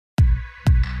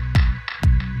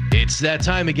It's that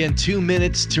time again, 2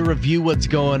 minutes to review what's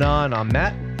going on. I'm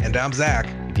Matt. And I'm Zach.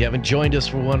 If you haven't joined us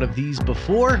for one of these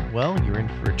before, well, you're in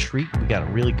for a treat. We got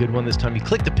a really good one this time. You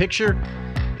click the picture.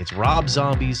 It's Rob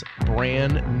Zombie's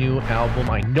brand new album.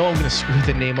 I know I'm going to screw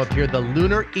the name up here. The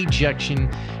Lunar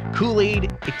Ejection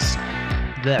Kool-Aid.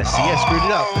 I screwed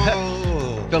it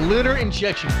up. The Lunar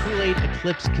Injection Kool-Aid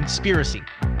Eclipse Conspiracy.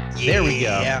 Yeah. There we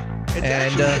go. It's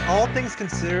actually, all things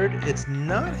considered, it's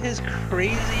not his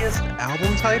craziest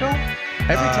album title.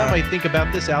 Every time I think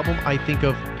about this album, I think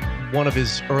of one of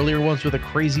his earlier ones with a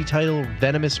crazy title,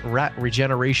 Venomous Rat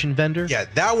Regeneration Vendor. Yeah,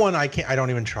 that one I don't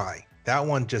even try. That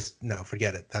one no,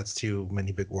 forget it. That's too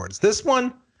many big words. This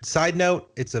one, side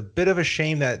note, it's a bit of a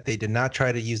shame that they did not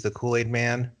try to use the Kool-Aid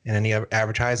Man in any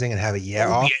advertising and have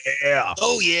a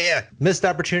Oh yeah. Missed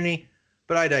opportunity,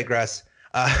 but I digress.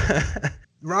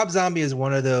 Rob Zombie is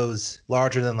one of those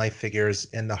larger than life figures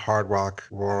in the hard rock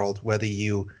world, whether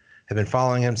you have been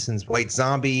following him since White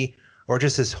Zombie or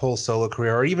just his whole solo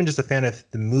career, or even just a fan of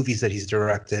the movies that he's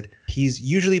directed. He's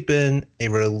usually been a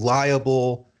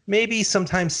reliable, maybe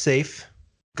sometimes safe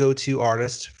go-to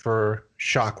artist for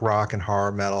shock rock and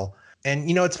horror metal. And,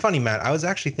 you know, it's funny, Matt, I was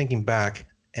actually thinking back,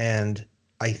 and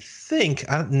I think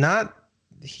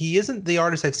he isn't the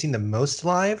artist I've seen the most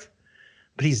live,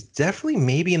 but he's definitely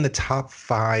maybe in the top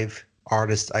 5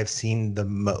 artists I've seen the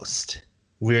most,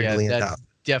 weirdly enough. That's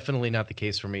definitely not the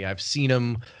case for me. I've seen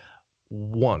him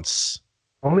once.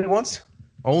 Only once?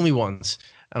 Only once.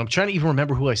 And I'm trying to even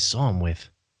remember who I saw him with.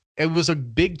 It was a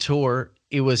big tour.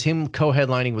 It was him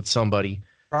co-headlining with somebody.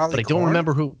 Probably but I don't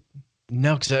remember who.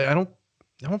 No, because I don't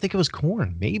think it was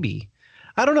Korn. Maybe.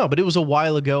 I don't know, but it was a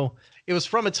while ago. It was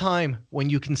from a time when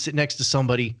you can sit next to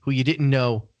somebody who you didn't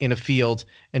know in a field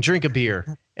and drink a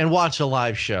beer and watch a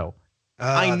live show.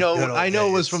 I know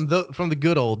it was from the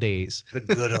good old days. The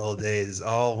good old days,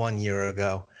 all 1 year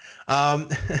ago.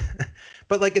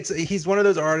 But like he's one of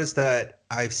those artists that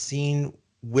I've seen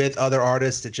with other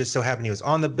artists. It just so happened he was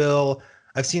on the bill.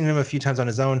 I've seen him a few times on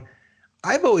his own.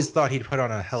 I've always thought he'd put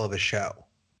on a hell of a show.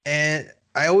 And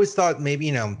I always thought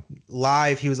maybe,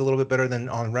 live he was a little bit better than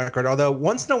on record. Although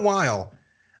once in a while,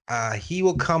 he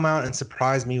will come out and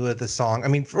surprise me with a song. I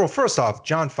mean, first off,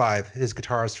 John 5, his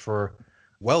guitarist for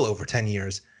well over 10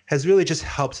 years, has really just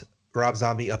helped Rob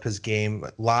Zombie up his game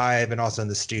live and also in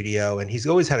the studio. And he's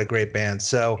always had a great band.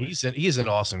 So he's an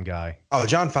awesome guy. Oh,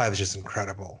 John 5 is just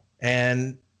incredible.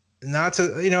 And not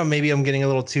to, maybe I'm getting a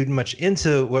little too much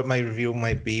into what my review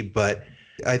might be, but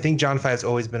I think John 5 has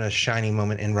always been a shining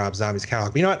moment in Rob Zombie's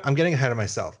catalog. But you know what? I'm getting ahead of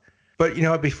myself. But you know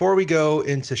what? Before we go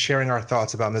into sharing our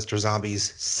thoughts about Mr.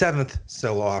 Zombie's 7th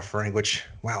solo offering, which,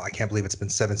 wow, I can't believe it's been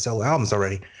 7 solo albums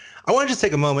already. I want to just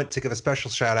take a moment to give a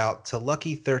special shout out to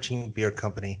Lucky 13 Beard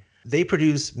Company. They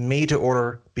produce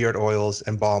made-to-order beard oils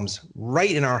and balms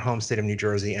right in our home state of New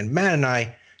Jersey. And Matt and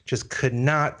I just could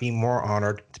not be more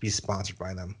honored to be sponsored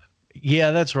by them.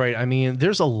 Yeah, that's right. I mean,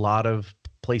 there's a lot of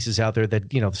places out there that,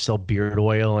 sell beard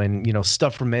oil and,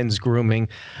 stuff for men's grooming.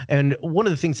 And one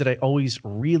of the things that I always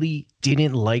really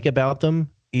didn't like about them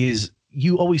is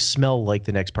you always smell like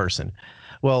the next person.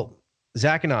 Well,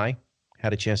 Zach and I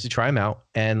had a chance to try them out.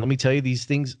 And let me tell you, these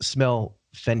things smell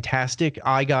fantastic.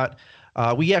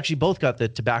 We actually both got the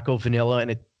tobacco vanilla,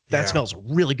 and that smells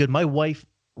really good. My wife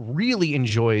really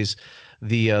enjoys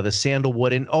the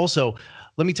sandalwood. And also,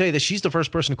 let me tell you that she's the first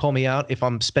person to call me out if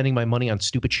I'm spending my money on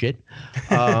stupid shit.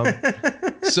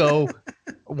 So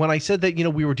when I said that,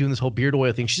 we were doing this whole beard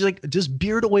oil thing, she's like, does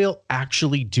beard oil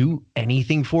actually do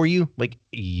anything for you? Like,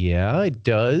 yeah, it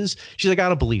does. She's like, I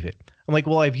don't believe it. I'm like,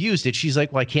 well, I've used it. She's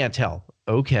like, well, I can't tell.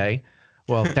 Okay.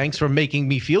 Well, thanks for making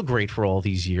me feel great for all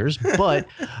these years. But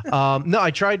no,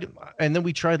 I tried. And then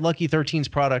we tried Lucky 13's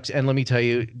products. And let me tell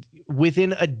you,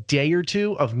 within a day or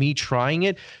two of me trying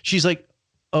it, she's like,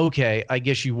 okay, I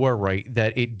guess you were right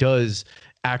that it does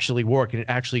actually work and it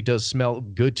actually does smell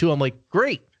good too. I'm like,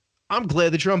 great. I'm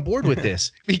glad that you're on board with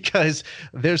this because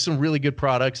there's some really good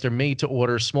products. They're made to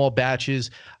order, small batches.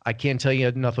 I can't tell you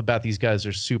enough about these guys.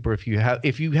 They're super. If you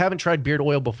haven't tried beard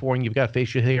oil before and you've got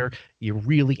facial hair, you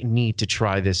really need to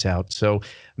try this out. So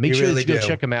make sure that you go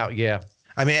check them out. Yeah.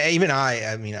 I mean,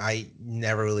 I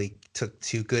never really took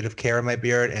too good of care of my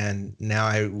beard, and now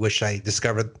I wish I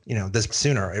discovered, this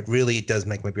sooner. It really does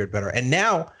make my beard better. And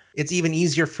now it's even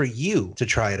easier for you to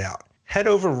try it out. Head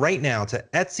over right now to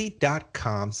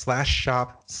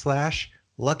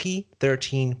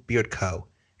etsy.com/shop/Lucky13BeardCo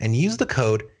and use the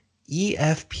code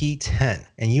EFP10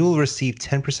 and you will receive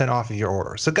 10% off of your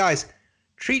order. So guys,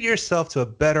 treat yourself to a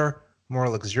better, more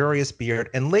luxurious beard.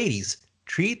 And ladies,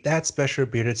 treat that special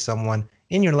bearded someone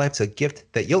in your life. It's a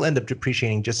gift that you'll end up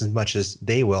appreciating just as much as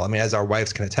they will. I mean, as our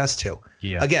wives can attest to.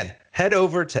 Yeah. Again, head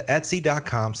over to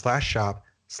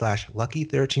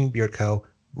etsy.com/shop/Lucky13BeardCo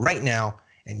right now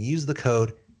and use the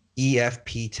code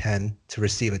EFP10 to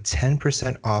receive a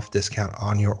 10% off discount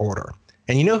on your order.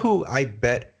 And you know who I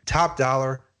bet top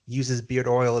dollar uses beard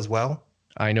oil as well?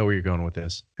 I know where you're going with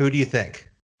this. Who do you think?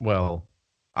 Well,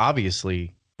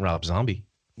 obviously, Rob Zombie.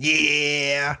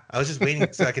 Yeah. I was just waiting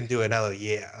so I can do another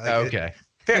yeah. Okay.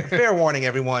 Fair warning,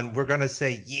 everyone. We're going to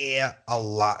say yeah a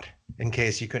lot in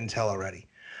case you couldn't tell already.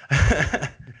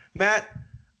 Matt,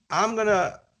 I'm going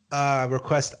to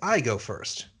request I go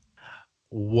first.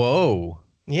 Whoa.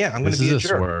 Yeah, I'm going to This be is a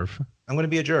jerk. swerve. I'm going to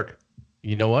be a jerk.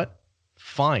 You know what?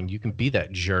 Fine. You can be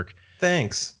that jerk.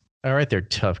 Thanks. All right there,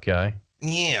 tough guy.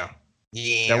 Yeah.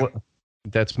 Yeah.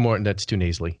 That's too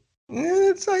nasally.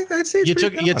 It's like I'd say it's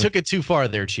You took it too far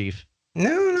there, Chief.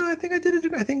 No, I think I did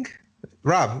it. I think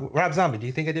Rob Zombie, do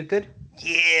you think I did good?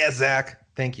 Yeah, Zach.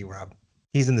 Thank you, Rob.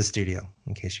 He's in the studio,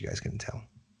 in case you guys couldn't tell.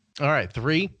 All right,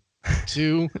 3,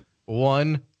 2,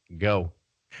 1, go.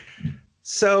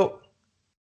 So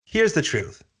here's the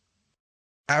truth.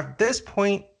 At this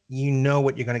point, you know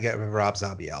what you're going to get with a Rob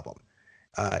Zombie album.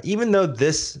 Even though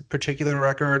this particular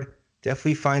record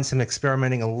definitely finds him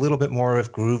experimenting a little bit more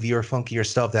with groovier, funkier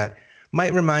stuff that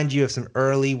might remind you of some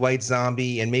early White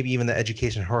Zombie and maybe even the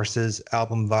Education Horses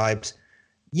album vibes,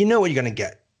 you know what you're going to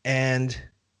get. And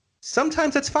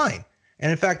sometimes that's fine.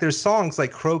 And in fact, there's songs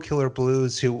like Crow Killer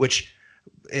Blues, which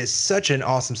is such an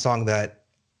awesome song that,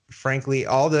 frankly,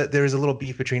 there's a little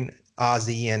beef between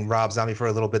Ozzy and Rob Zombie for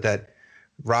a little bit that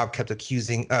Rob kept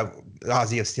accusing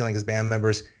Ozzy of stealing his band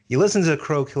members. You listen to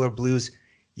Crow Killer Blues,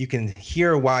 you can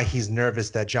hear why he's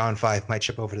nervous that John Five might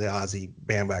chip over to the Ozzy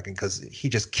bandwagon because he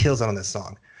just kills it on this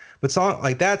song. But song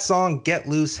like that song, Get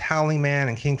Loose, Howling Man,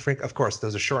 and King Freak, of course,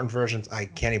 those are shortened versions. I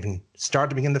can't even start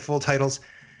to begin the full titles.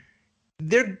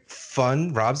 They're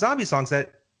fun Rob Zombie songs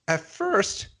that at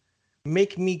first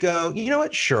make me go, you know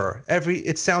what? Sure.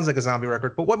 It sounds like a zombie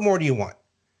record, but what more do you want?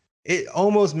 It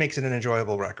almost makes it an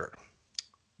enjoyable record.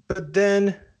 But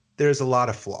then there's a lot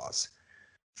of flaws.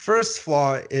 First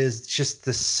flaw is just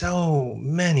the so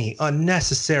many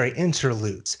unnecessary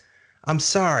interludes. I'm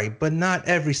sorry, but not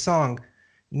every song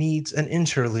needs an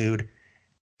interlude,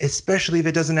 especially if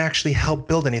it doesn't actually help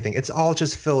build anything. It's all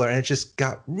just filler, and it just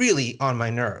got really on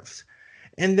my nerves.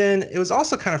 And then it was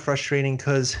also kind of frustrating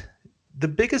because the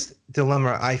biggest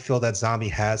dilemma I feel that Zombie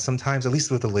has sometimes, at least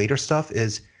with the later stuff,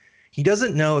 is he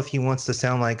doesn't know if he wants to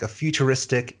sound like a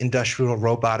futuristic, industrial,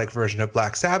 robotic version of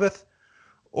Black Sabbath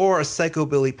or a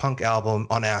psychobilly punk album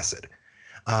on acid.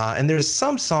 And there's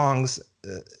some songs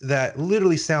that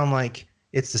literally sound like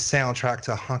it's the soundtrack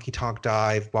to a honky-tonk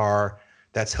dive bar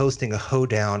that's hosting a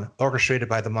hoedown orchestrated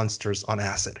by the Munsters on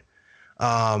acid.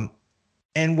 And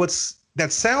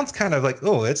that sounds kind of like,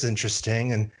 oh, it's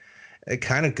interesting and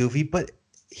kind of goofy, but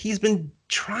he's been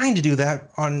trying to do that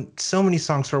on so many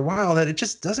songs for a while that it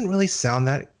just doesn't really sound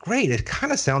that great. It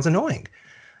kind of sounds annoying.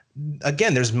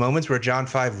 Again, there's moments where John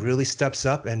Five really steps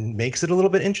up and makes it a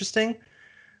little bit interesting,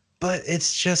 but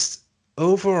it's just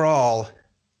overall,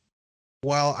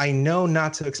 while I know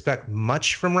not to expect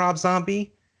much from Rob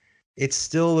Zombie, it's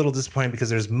still a little disappointing because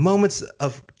there's moments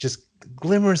of just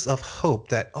glimmers of hope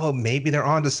that, oh, maybe they're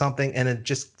onto something, and it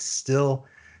just still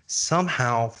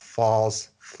somehow falls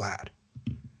flat.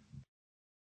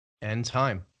 End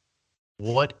time.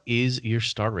 What is your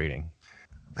star rating?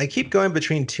 I keep going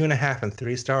between 2.5 and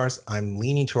 3 stars. I'm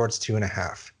leaning towards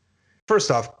 2.5.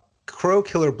 First off, Crow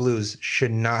Killer Blues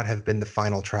should not have been the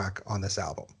final track on this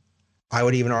album. I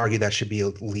would even argue that should be a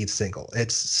lead single.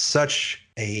 It's such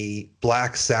a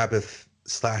Black Sabbath /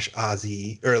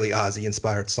 Ozzy, early Ozzy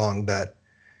inspired song that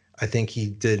I think he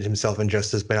did himself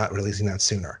injustice by not releasing that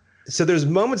sooner. So there's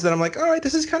moments that I'm like, all right,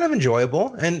 this is kind of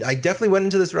enjoyable. And I definitely went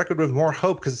into this record with more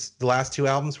hope because the last 2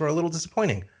 albums were a little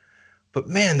disappointing. But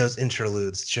man, those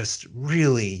interludes just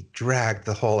really dragged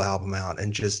the whole album out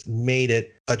and just made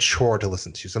it a chore to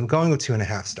listen to. So I'm going with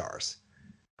 2.5 stars.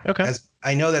 Okay. As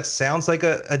I know that sounds like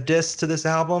a diss to this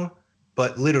album,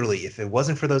 but literally, if it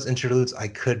wasn't for those interludes, I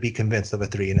could be convinced of a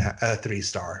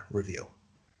 3-star review.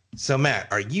 So Matt,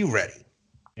 are you ready?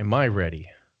 Am I ready?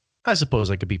 I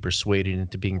suppose I could be persuaded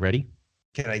into being ready.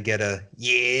 Can I get a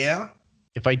yeah?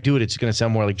 If I do it, it's going to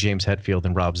sound more like James Hetfield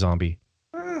than Rob Zombie.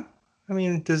 I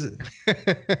mean, does it?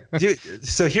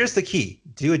 So here's the key: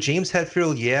 do a James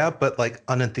Hetfield, yeah, but like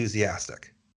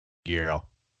unenthusiastic. Yeah.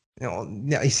 No,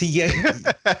 you see, yeah,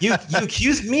 you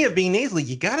accused me of being nasally.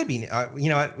 You gotta be. You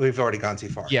know what? We've already gone too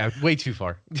far. Yeah, way too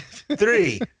far.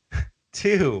 3,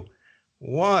 2,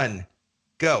 1,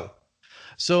 go.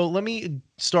 So let me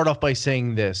start off by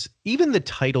saying this. Even the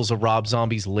titles of Rob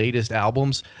Zombie's latest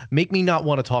albums make me not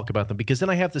want to talk about them, because then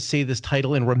I have to say this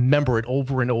title and remember it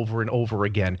over and over and over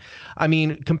again. I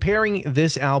mean, comparing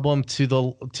this album to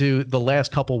the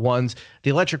last couple ones, The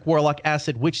Electric Warlock,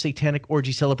 Acid Witch, Satanic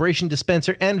Orgy, Celebration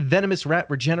Dispenser, and Venomous Rat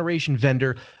Regeneration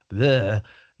Vendor,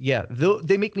 yeah,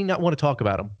 they make me not want to talk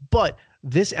about them. But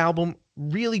this album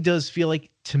really does feel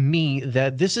like, to me,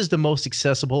 that this is the most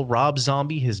accessible Rob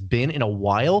Zombie has been in a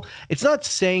while. It's not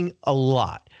saying a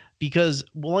lot, because,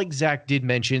 well, like Zach did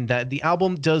mention, that the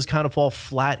album does kind of fall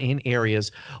flat in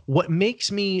areas. What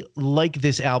makes me like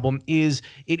this album is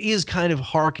it is kind of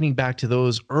harkening back to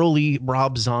those early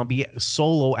Rob Zombie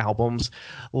solo albums,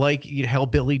 like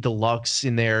Hellbilly Deluxe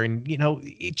in there. And,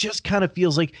 it just kind of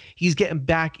feels like he's getting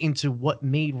back into what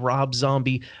made Rob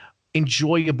Zombie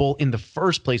enjoyable in the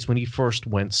first place when he first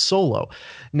went solo.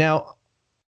 Now,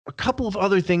 a couple of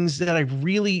other things that I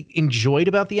really enjoyed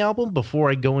about the album before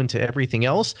I go into everything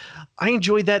else. I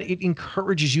enjoyed that it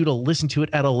encourages you to listen to it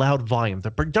at a loud volume.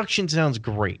 The production sounds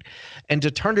great. And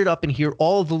to turn it up and hear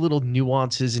all of the little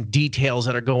nuances and details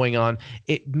that are going on,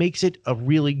 it makes it a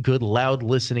really good, loud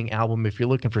listening album if you're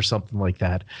looking for something like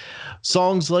that.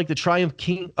 Songs like The Triumph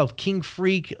of King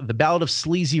Freak, The Ballad of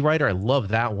Sleazy Rider, I love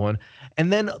that one.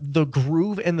 And then the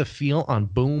groove and the feel on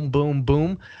Boom, Boom,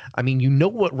 Boom. I mean, you know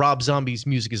what Rob Zombie's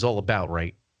music is all about,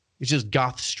 right? It's just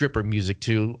goth stripper music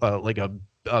to like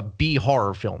a B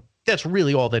horror film. That's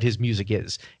really all that his music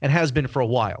is, and has been for a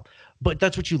while. But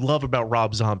that's what you love about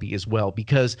Rob Zombie as well,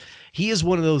 because he is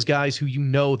one of those guys who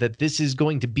that this is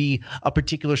going to be a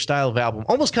particular style of album,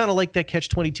 almost kind of like that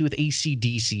Catch-22 with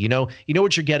AC/DC. You know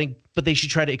what you're getting, but they should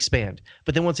try to expand.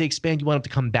 But then once they expand, you want them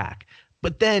to come back.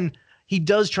 But then he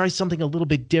does try something a little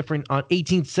bit different on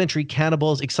 18th Century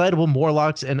Cannibals, Excitable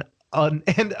Morlocks, and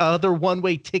other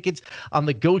one-way tickets on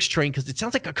the Ghost Train, because it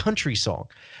sounds like a country song.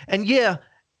 And yeah,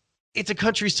 it's a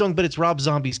country song, but it's Rob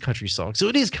Zombie's country song. So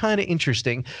it is kind of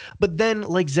interesting. But then,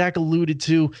 like Zach alluded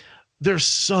to, there's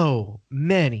so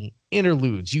many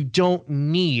interludes. You don't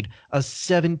need a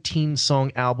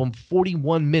 17-song album,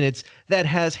 41 minutes, that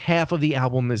has half of the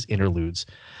album as interludes.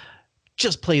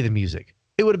 Just play the music.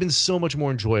 It would have been so much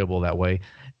more enjoyable that way.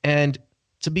 And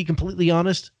to be completely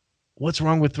honest, what's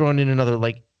wrong with throwing in another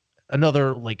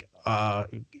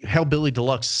Hellbilly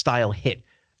Deluxe style hit?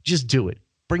 Just do it.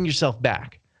 Bring yourself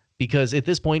back. Because at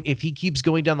this point, if he keeps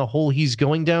going down the hole he's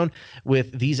going down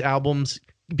with these albums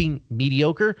being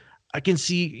mediocre, I can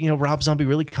see, Rob Zombie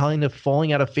really kind of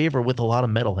falling out of favor with a lot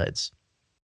of metalheads.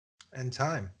 And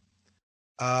time.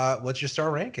 What's your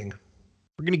star ranking?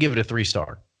 We're going to give it a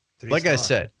 3-star. Like I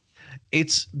said,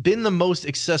 it's been the most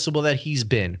accessible that he's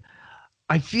been.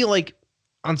 I feel like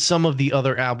on some of the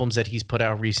other albums that he's put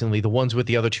out recently, the ones with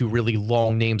the other two really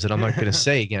long names that I'm not going to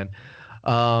say again,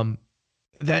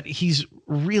 that he's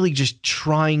really just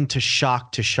trying to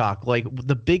shock. Like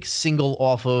the big single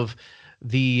off of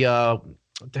the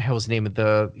what the hell is the name of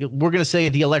we're going to say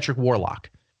The Electric Warlock.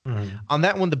 Mm-hmm. On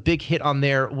that one, the big hit on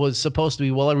there was supposed to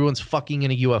be, well, everyone's fucking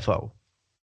in a UFO.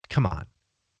 Come on.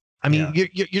 I mean, yeah.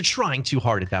 You're trying too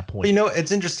hard at that point.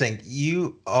 It's interesting.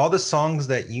 All the songs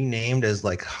that you named as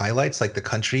like highlights, like the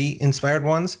country inspired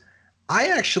ones, I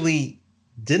actually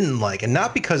didn't like, and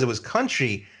not because it was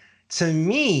country. To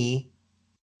me,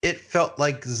 it felt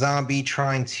like Zombie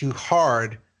trying too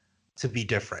hard to be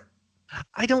different.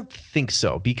 I don't think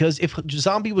so, because if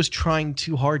Zombie was trying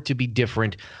too hard to be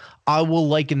different, I will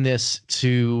liken this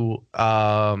to,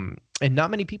 and not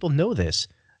many people know this,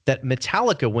 that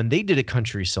Metallica, when they did a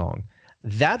country song,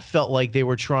 that felt like they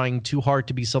were trying too hard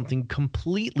to be something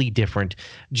completely different,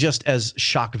 just as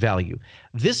shock value.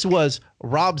 This was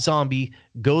Rob Zombie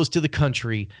goes to the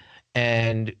country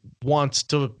and wants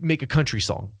to make a country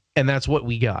song, and that's what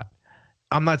we got.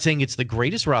 I'm not saying it's the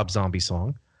greatest Rob Zombie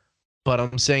song, but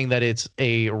I'm saying that it's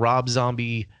a Rob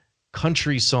Zombie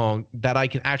country song that I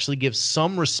can actually give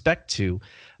some respect to,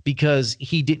 because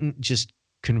he didn't just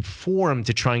conform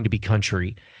to trying to be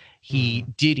country. He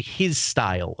did his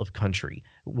style of country,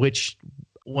 which,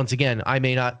 once again, I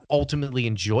may not ultimately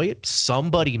enjoy it.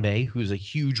 Somebody may, who's a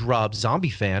huge Rob Zombie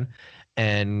fan,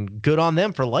 and good on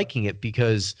them for liking it,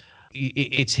 because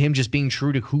it's him just being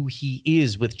true to who he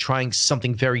is with trying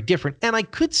something very different. And I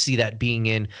could see that being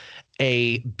in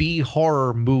a B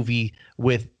horror movie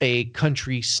with a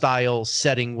country style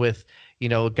setting with,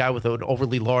 a guy with an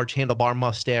overly large handlebar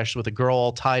mustache with a girl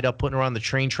all tied up, putting her on the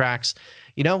train tracks,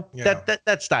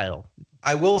 that style.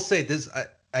 I will say this.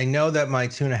 I know that my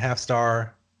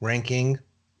 2.5-star ranking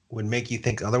would make you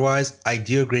think otherwise. I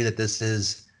do agree that this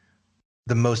is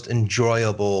the most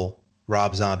enjoyable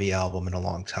Rob Zombie album in a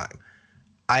long time.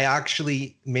 I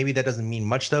actually, maybe that doesn't mean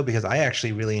much though, because I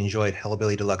actually really enjoyed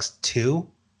Hellbilly Deluxe 2,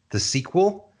 the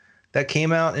sequel that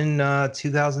came out in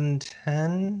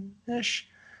 2010-ish.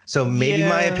 So maybe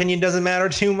my opinion doesn't matter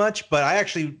too much, but I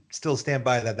actually still stand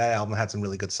by that album had some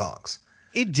really good songs.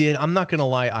 It did. I'm not going to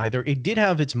lie either. It did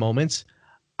have its moments.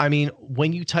 I mean,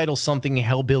 when you title something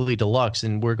Hellbilly Deluxe,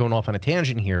 and we're going off on a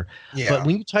tangent here, but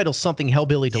when you title something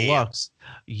Hellbilly Deluxe,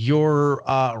 you're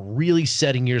really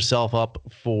setting yourself up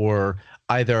for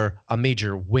either a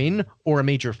major win or a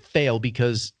major fail,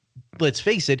 because let's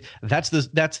face it, that's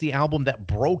the album that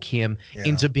broke him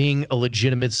into being a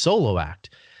legitimate solo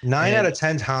act. 9 out of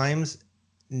 10 times,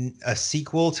 a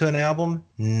sequel to an album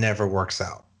never works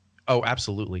out. Oh,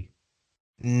 absolutely.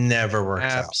 Never works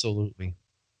out. Absolutely.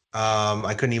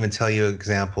 I couldn't even tell you an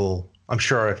example. I'm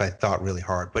sure if I thought really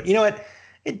hard, but you know what?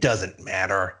 It doesn't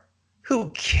matter. Who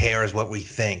cares what we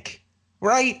think,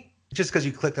 right? Just because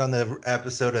you clicked on the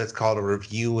episode that's called a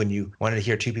review and you wanted to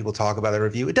hear two people talk about the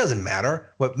review, it doesn't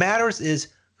matter. What matters is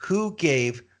who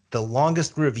gave the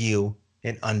longest review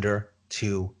in under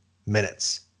 2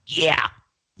 minutes. Yeah.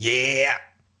 Yeah.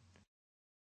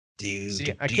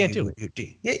 I can't do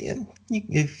it. Yeah.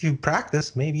 If you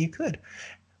practice, maybe you could.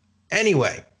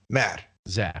 Anyway, Matt.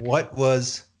 Zach. What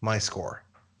was my score?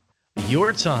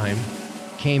 Your time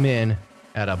came in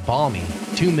at a balmy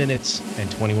 2 minutes and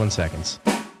 21 seconds.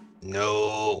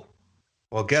 No.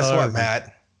 Well, guess what,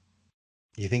 Matt?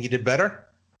 You think you did better?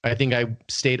 I think I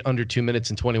stayed under 2 minutes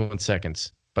and 21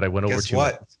 seconds, but I went over 2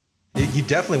 minutes. You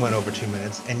definitely went over 2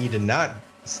 minutes, and you did not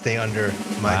stay under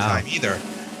my time either.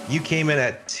 You came in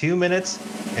at 2 minutes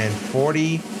and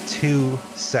 42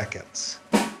 seconds.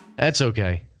 That's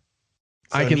okay.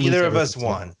 So neither of us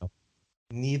won.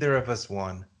 Neither of us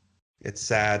won. It's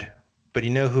sad. But you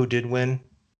know who did win?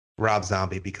 Rob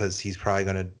Zombie, because he's probably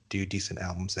going to do decent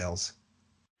album sales.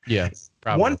 Yeah,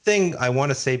 probably. One thing I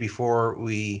want to say before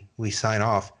we sign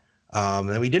off,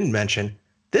 that we didn't mention,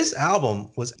 this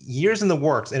album was years in the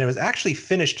works, and it was actually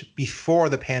finished before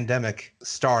the pandemic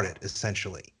started,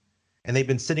 essentially. And they've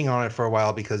been sitting on it for a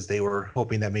while because they were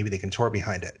hoping that maybe they can tour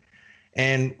behind it.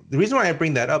 And the reason why I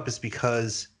bring that up is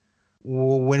because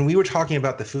when we were talking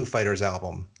about the Foo Fighters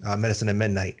album, Medicine at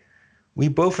Midnight, we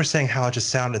both were saying how it just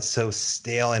sounded so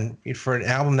stale. And for an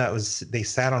album that they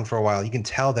sat on for a while, you can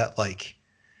tell that like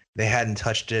they hadn't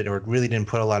touched it or really didn't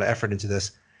put a lot of effort into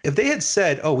this. If they had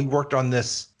said, oh, we worked on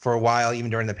this for a while, even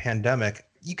during the pandemic,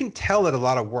 you can tell that a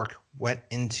lot of work went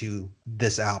into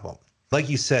this album. Like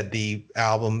you said, the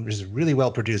album is really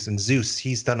well produced, and Zeus,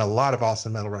 he's done a lot of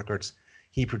awesome metal records.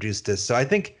 He produced this. So I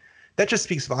think that just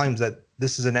speaks volumes that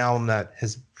this is an album that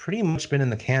has pretty much been in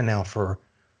the can now for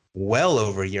well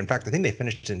over a year. In fact, I think they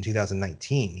finished it in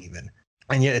 2019 even.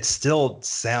 And yet it still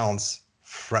sounds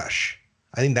fresh.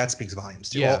 I think that speaks volumes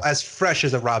too. Yeah. Well, as fresh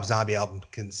as a Rob Zombie album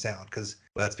can sound, because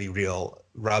let's be real,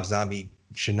 Rob Zombie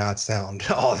should not sound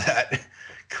all that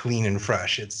clean and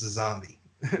fresh. It's a zombie.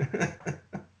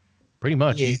 Pretty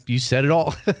much. Yeah. You said it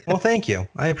all. Well, thank you.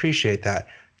 I appreciate that.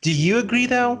 Do you agree,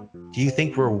 though? Do you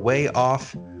think we're way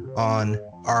off on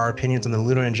our opinions on the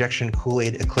lunar injection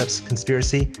Kool-Aid Eclipse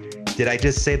conspiracy? Did I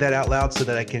just say that out loud so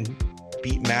that I can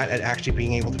beat Matt at actually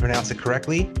being able to pronounce it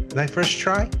correctly my first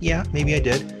try? Yeah, maybe I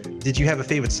did. Did you have a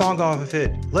favorite song off of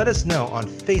it? Let us know on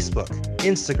Facebook,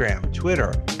 Instagram,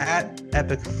 Twitter, at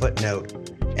Epic Footnote.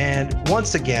 And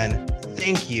once again,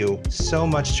 thank you so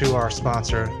much to our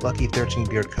sponsor, Lucky 13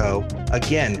 Beard Co.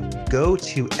 Again, go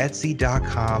to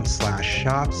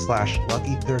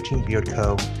etsy.com/shop/Lucky13Beard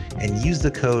Co. and use the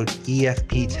code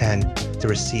EFP10 to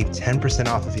receive 10%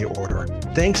 off of your order.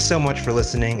 Thanks so much for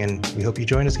listening, and we hope you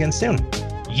join us again soon.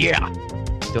 Yeah.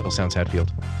 Still sounds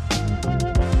Hatfield.